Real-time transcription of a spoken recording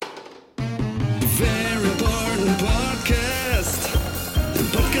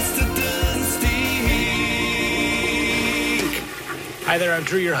Hi there, I'm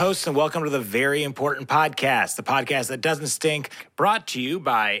Drew, your host, and welcome to the Very Important Podcast, the podcast that doesn't stink, brought to you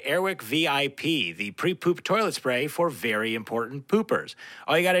by Airwick VIP, the pre-poop toilet spray for very important poopers.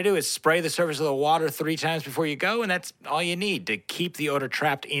 All you got to do is spray the surface of the water 3 times before you go, and that's all you need to keep the odor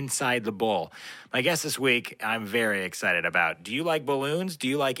trapped inside the bowl. My guest this week, I'm very excited about. Do you like balloons? Do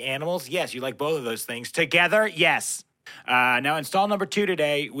you like animals? Yes, you like both of those things. Together, yes. Now, in stall number 2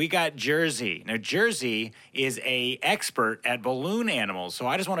 today, we got Jersey. Now, Jersey is a expert at balloon animals, so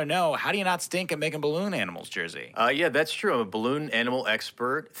I just want to know, how do you not stink at making balloon animals, Jersey? Yeah, that's true. I'm a balloon animal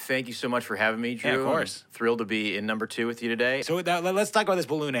expert. Thank you so much for having me, Drew. Yeah, of course. I'm thrilled to be in number 2 with you today. So let's talk about this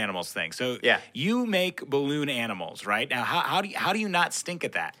balloon animals thing. So you make balloon animals, right? Now, how do you not stink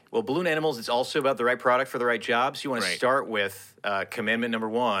at that? Well, balloon animals, it's also about the right product for the right job. So you want to start with commandment number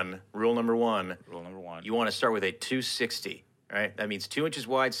 1, rule number 1. Rule number 1. You want to start with a 260. Right, that means 2 inches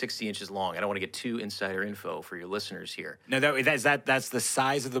wide, 60 inches long. I don't want to get too insider info for your listeners here. No, that's the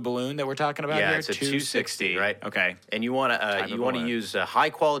size of the balloon that we're talking about here. Yeah, it's a 260, right? Okay. And you want to use a high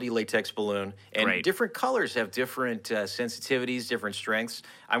quality latex balloon, and different colors have different sensitivities, different strengths.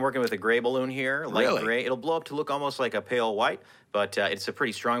 I'm working with a gray balloon here, light gray. It'll blow up to look almost like a pale white, but it's a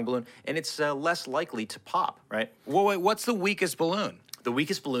pretty strong balloon, and it's less likely to pop. Right? Well, wait, what's the weakest balloon? The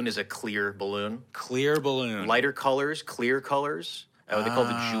weakest balloon is a clear balloon. Clear balloon. Lighter colors, clear colors. They call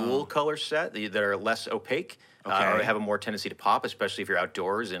the jewel color set that are less opaque. Or have a more tendency to pop, especially if you're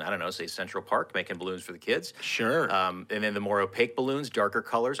outdoors in, I don't know, say Central Park making balloons for the kids. Sure. And then the more opaque balloons, darker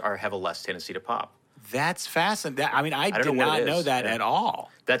colors, have a less tendency to pop. That's fascinating. I mean, I did not know that at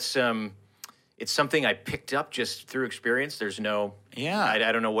all. That's it's something I picked up just through experience. There's no, I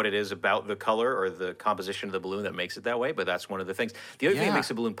don't know what it is about the color or the composition of the balloon that makes it that way, but that's one of the things. The other thing that makes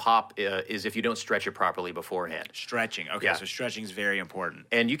a balloon pop is if you don't stretch it properly beforehand. Stretching. Okay, so stretching is very important.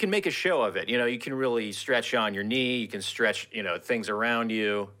 And you can make a show of it. You know, you can really stretch on your knee. You can stretch, things around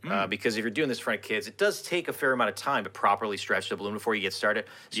you. Because if you're doing this in front of kids, it does take a fair amount of time to properly stretch the balloon before you get started.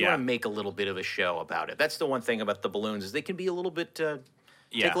 So you want to make a little bit of a show about it. That's the one thing about the balloons is they can be a little bit...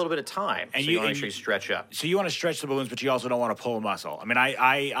 Take a little bit of time, and so you want to actually stretch up. So you want to stretch the balloons, but you also don't want to pull a muscle. I mean,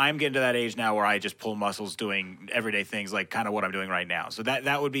 I'm getting to that age now where I just pull muscles doing everyday things, like kind of what I'm doing right now. So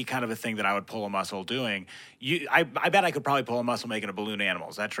that would be kind of a thing that I would pull a muscle doing. I bet I could probably pull a muscle making a balloon animal.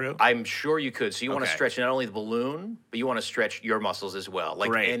 Is that true? I'm sure you could. So you want to stretch not only the balloon, but you want to stretch your muscles as well,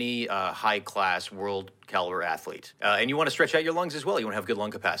 like any high-class world caliber athlete. And you want to stretch out your lungs as well. You want to have good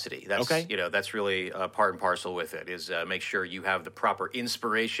lung capacity. That's, that's really part and parcel with it, is make sure you have the proper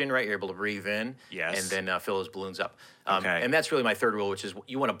inspiration, right? You're able to breathe in and then fill those balloons up. And that's really my third rule, which is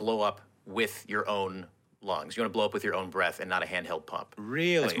you want to blow up with your own lungs. You want to blow up with your own breath and not a handheld pump.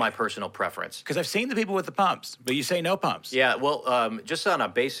 Really? That's my personal preference. Because I've seen the people with the pumps, but you say no pumps. Yeah, well, just on a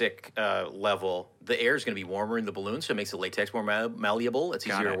basic level, the air is going to be warmer in the balloon, so it makes the latex more malleable. It's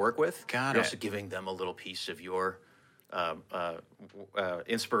easier to work with. You're also giving them a little piece of your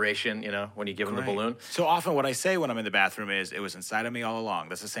inspiration, when you give them the balloon. So often what I say when I'm in the bathroom is, it was inside of me all along.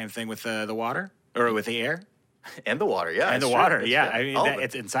 That's the same thing with the water? Or with the air? And the water, yeah. And the water, yeah. I mean,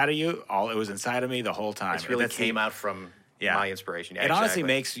 it's inside of you. It was inside of me the whole time. It really came out from my inspiration. Yeah, honestly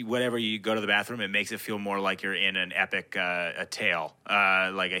makes, whenever you go to the bathroom, it makes it feel more like you're in an epic a tale,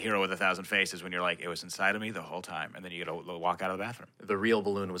 like a hero with 1,000 faces, when you're like, it was inside of me the whole time. And then you get to walk out of the bathroom. The real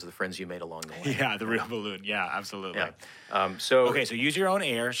balloon was the friends you made along the way. Yeah, the real balloon. Yeah, absolutely. Yeah. So use your own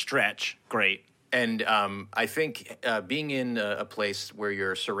air, stretch, great. And I think being in a place where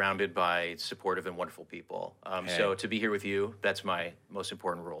you're surrounded by supportive and wonderful people. So to be here with you, that's my most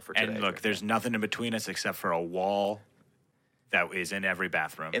important role for today. And look, there's nothing in between us except for a wall that is in every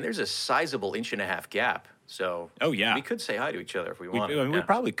bathroom. And there's a sizable 1.5-inch gap. So we could say hi to each other if we wanted. We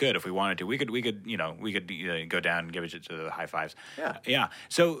probably could if we wanted to. We could go down and give it to the high fives. Yeah.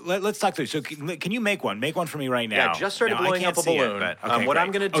 So let's talk through. So can you make one? Make one for me right now. Yeah, I just started blowing up a balloon. What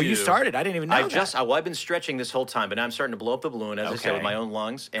I'm going to do? Oh, you started? I didn't even know that. I've been stretching this whole time, but now I'm starting to blow up the balloon, as I said, with my own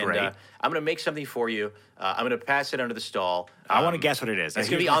lungs. And I'm going to make something for you. I'm going to pass it under the stall. I want to guess what it is. It's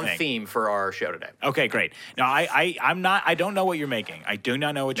going to be on theme for our show today. Okay, great. Now I don't know what you're making. I do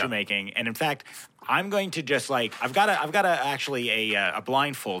not know what you're making, and in fact, I'm going to just I've got actually a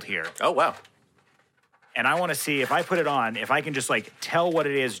blindfold here. Oh, wow. And I want to see if I put it on, if I can just tell what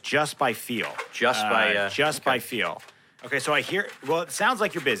it is just by feel. Just by feel. Okay, so I hear, it sounds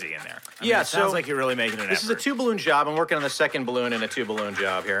like you're busy in there. I mean, it sounds like you're really making an effort. This is a 2-balloon job. I'm working on the second balloon in a 2-balloon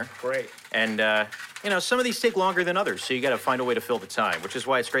job here. Great. And, some of these take longer than others, so you got to find a way to fill the time, which is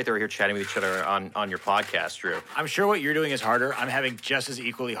why it's great that we're here chatting with each other on your podcast, Drew. I'm sure what you're doing is harder. I'm having just as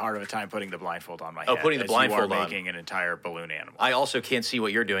equally hard of a time putting the blindfold on my head. Putting the blindfold on. Making an entire balloon animal. I also can't see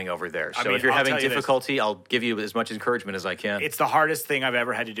what you're doing over there. So if you're having difficulty, I'll give you as much encouragement as I can. It's the hardest thing I've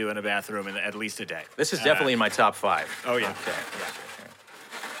ever had to do in a bathroom in at least a day. This is definitely in my top 5. Oh, yeah. Okay. Yeah.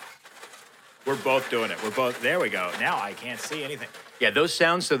 We're both doing it. There we go. Now I can't see anything. Yeah, those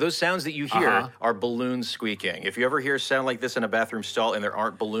sounds that you hear are balloons squeaking. If you ever hear a sound like this in a bathroom stall and there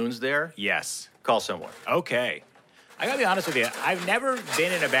aren't balloons there, yes, call someone. Okay. I gotta be honest with you. I've never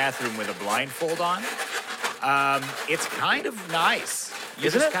been in a bathroom with a blindfold on. It's kind of nice. You're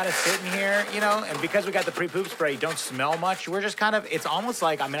just kind of sitting here, and because we got the pre-poop spray, you don't smell much. We're just kind of, it's almost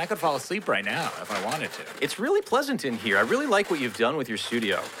like, I could fall asleep right now if I wanted to. It's really pleasant in here. I really like what you've done with your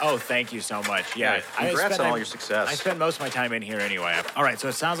studio. Oh, thank you so much. Yeah. Congrats on all your success. I spend most of my time in here anyway. All right, so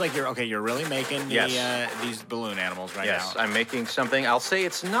it sounds like you're really making these balloon animals right now. Yes, I'm making something. I'll say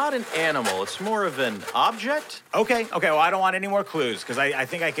it's not an animal. It's more of an object. Okay, well, I don't want any more clues because I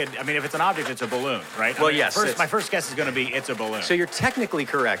think I could, if it's an object, it's a balloon, right? Well, yes. My first guess is going to be it's a balloon. So you're technically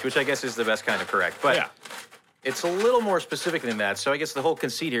correct, which I guess is the best kind of correct. But it's a little more specific than that. So I guess the whole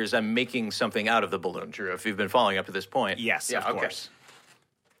conceit here is I'm making something out of the balloon, Drew, if you've been following up to this point. Yes, of course.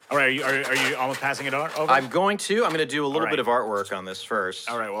 All right, are you almost passing it over? I'm going to do a little bit of artwork on this first.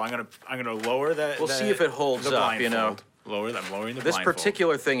 All right, well, I'm gonna lower the. We'll see if it holds up. I'm lowering the blindfold. This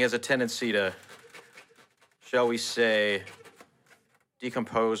particular thing has a tendency to, shall we say,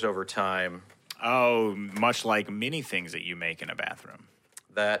 decompose over time. Oh, much like many things that you make in a bathroom.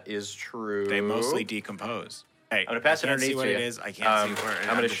 That is true. They mostly decompose. Hey, I'm gonna pass it underneath you. I can't see what it is. I can't see where.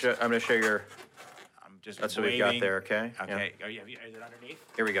 I'm gonna show your. I'm just. That's what we've got there. Okay. Okay. Yeah. Is it underneath?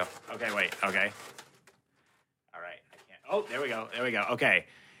 Here we go. Okay. Wait. Okay. All right. I can't. Oh, there we go. Okay.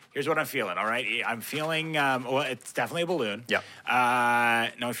 Here's what I'm feeling. All right. I'm feeling. Well, it's definitely a balloon. Yeah.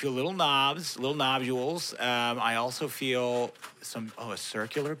 Now I feel little nodules. I also feel a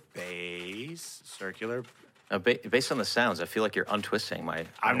circular base. Based on the sounds, I feel like you're untwisting my.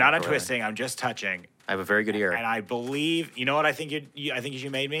 I'm not untwisting. I'm just touching. I have a very good ear. And I believe, you know what I think you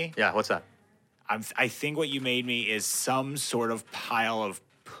made me? Yeah. What's that? I think what you made me is some sort of pile of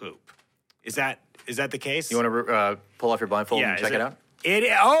poop. Is that the case? You want to pull off your blindfold and check it out?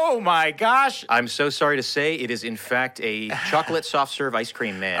 Oh my gosh! I'm so sorry to say, it is in fact a chocolate soft serve ice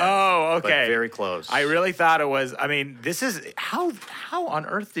cream man. Oh, okay. But very close. I really thought it was. This is how on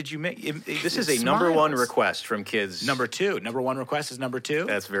earth did you make? This is a number one request from kids. Number 2. Number 1 request is number 2.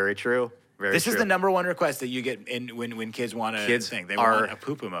 That's very true. This is the number 1 request that you get when kids want a thing. They want a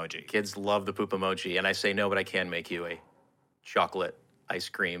poop emoji. Kids love the poop emoji, and I say no, but I can make you a chocolate ice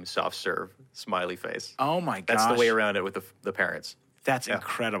cream soft serve smiley face. Oh my gosh! That's the way around it with the parents. That's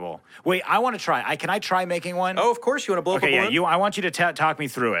incredible. Wait, I want to try. Can I try making one? Oh, of course. You want to blow up a balloon? Yeah. I want you to talk me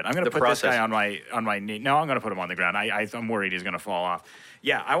through it. I'm going to put this guy on my knee. No, I'm going to put him on the ground. I'm worried he's going to fall off.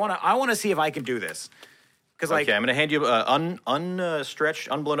 Yeah, I want to see if I can do this. Okay, I'm going to hand you an unstretched,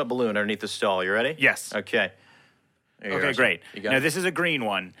 unblown up balloon underneath the stall. You ready? Yes. Okay. Okay, great. Now this is a green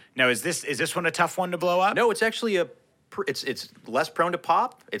one. Now is this one a tough one to blow up? No, it's actually it's less prone to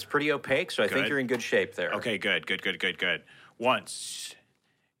pop. It's pretty opaque, so I think you're in good shape there. Okay, good. Once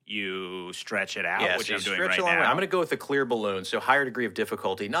you stretch it out, which I'm doing right now. I'm going to go with a clear balloon, so higher degree of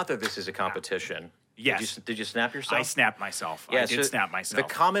difficulty. Not that this is a competition. Yes. Did you snap yourself? I snapped myself. Yeah, I did snap myself.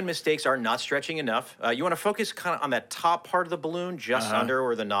 The common mistakes are not stretching enough. You want to focus kind of on that top part of the balloon, just under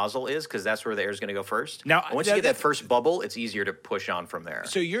where the nozzle is, because that's where the air is going to go first. Now, once you get that first bubble, it's easier to push on from there.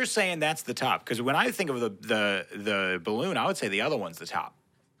 So you're saying that's the top? Because when I think of the balloon, I would say the other one's the top.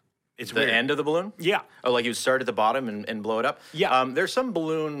 It's the end of the balloon? Yeah. Oh, like you start at the bottom and blow it up? Yeah. There's some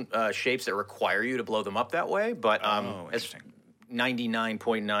balloon shapes that require you to blow them up that way, but interesting.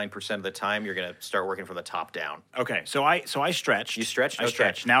 99.9% of the time, you're going to start working from the top down. Okay, so I stretched. You stretched? I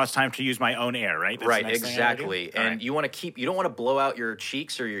stretched. Now it's time to use my own air, right? That's right, exactly. And you want to you don't want to blow out your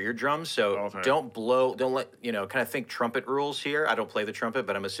cheeks or your eardrums, so don't kind of think trumpet rules here. I don't play the trumpet,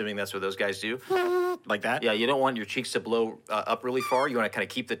 but I'm assuming that's what those guys do. Like that? Yeah, you don't want your cheeks to blow up really far. You want to kind of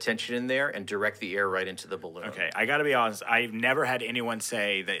keep the tension in there and direct the air right into the balloon. Okay, I got to be honest. I've never had anyone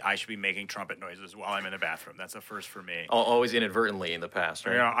say that I should be making trumpet noises while I'm in the bathroom. That's a first for me. Always inadvertently in the past,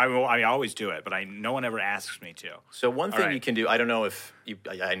 right? I always do it, but no one ever asks me to. So one thing you can do, I don't know if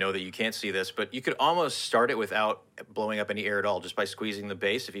I know that you can't see this, but you could almost start it without blowing up any air at all, just by squeezing the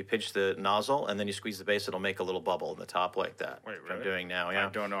base. If you pinch the nozzle and then you squeeze the base, it'll make a little bubble in the top like that. Wait, really? I'm doing now. Yeah. I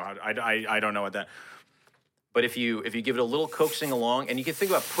don't know how. I don't know what that. But if you give it a little coaxing along, and you can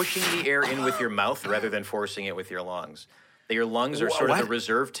think about pushing the air in with your mouth rather than forcing it with your lungs. That your lungs are sort of the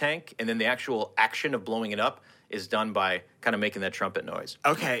reserve tank, and then the actual action of blowing it up is done by kind of making that trumpet noise.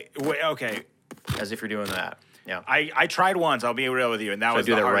 Okay. Okay. As if you're doing that. Yeah. I tried once. I'll be real with you, and that was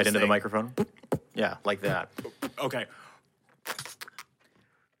the hardest thing. Do that right into the microphone? Yeah, like that. Okay.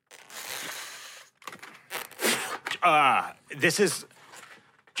 This is,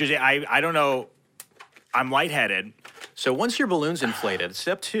 Jose, I don't know. I'm lightheaded. So once your balloon's inflated,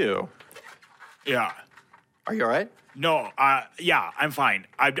 step 2. Yeah. Are you all right? No. Yeah, I'm fine.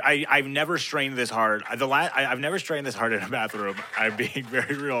 I've never strained this hard. I've never strained this hard in a bathroom. I'm being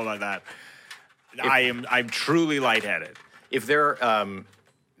very real about that. I'm truly lightheaded. If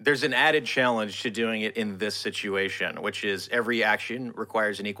there's an added challenge to doing it in this situation, which is every action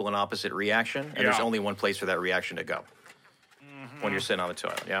requires an equal and opposite reaction, and there's only one place for that reaction to go when you're sitting on the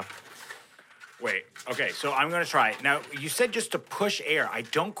toilet. Yeah. Wait. Okay. So I'm going to try it. Now, you said just to push air. I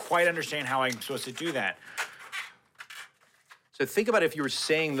don't quite understand how I'm supposed to do that. So think about if you were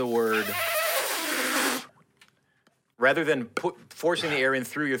saying the word, rather than forcing the air in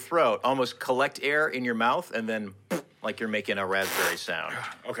through your throat, almost collect air in your mouth and then like you're making a raspberry sound.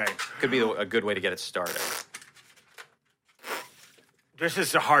 Okay. Could be a good way to get it started. This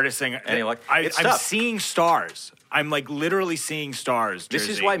is the hardest thing. I'm seeing stars. I'm like literally seeing stars. This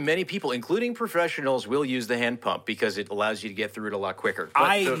is why many people, including professionals, will use the hand pump because it allows you to get through it a lot quicker.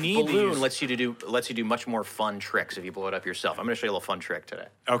 But the balloon lets you do much more fun tricks if you blow it up yourself. I'm going to show you a little fun trick today.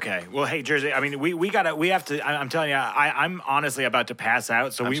 Okay. Well, hey, Jersey. I mean, we have to. I'm telling you, I'm honestly about to pass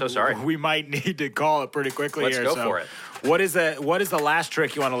out. So I'm so sorry. We might need to call it pretty quickly. Let's go for it. What is the last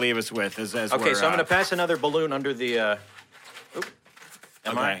trick you want to leave us with? Okay, so I'm going to pass another balloon under the.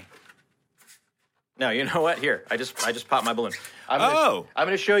 Am I? No, you know what? Here, I just popped my balloon. I'm going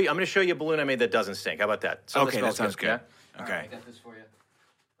to show you a balloon I made that doesn't stink. How about that? Okay, that sounds good. Yeah? Okay, I got this for you.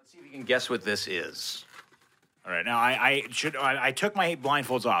 Let's see if you can guess what this is. All right, now I took my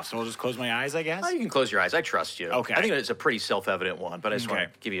blindfolds off, so I'll just close my eyes, I guess. Oh, you can close your eyes. I trust you. Okay. I think it's a pretty self-evident one, but I just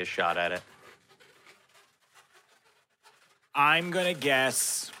want to give you a shot at it. I'm gonna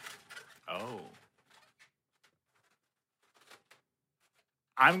guess. Oh.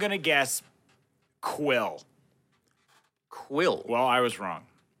 I'm gonna guess quill. Quill? Well, I was wrong.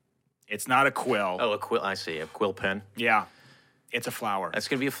 It's not a quill. Oh, a quill. I see. A quill pen. Yeah. It's a flower. That's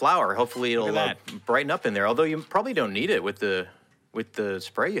going to be a flower. Hopefully it'll brighten up in there, although you probably don't need it with the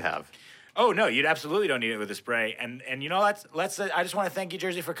spray you have. Oh, no, you absolutely don't need it with the spray. And you know, let's I just want to thank you,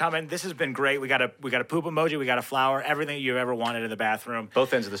 Jersey, for coming. This has been great. We got a poop emoji, we got a flower, everything you've ever wanted in the bathroom.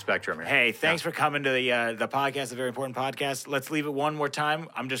 Both ends of the spectrum here. Hey, thanks for coming to the podcast, the Very Important Podcast. Let's leave it one more time.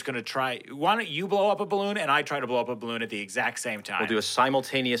 I'm just going to try. Why don't you blow up a balloon and I try to blow up a balloon at the exact same time? We'll do a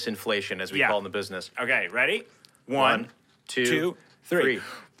simultaneous inflation, as we call in the business. Okay, ready? One, two, three.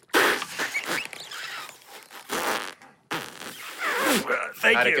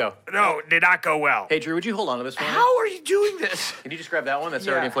 Thank How'd you. It go? No, did not go well. Hey, Drew, would you hold on to this one? How are you doing this? Can you just grab that one that's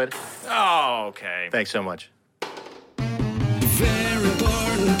already inflated? Oh, okay. Thanks so much.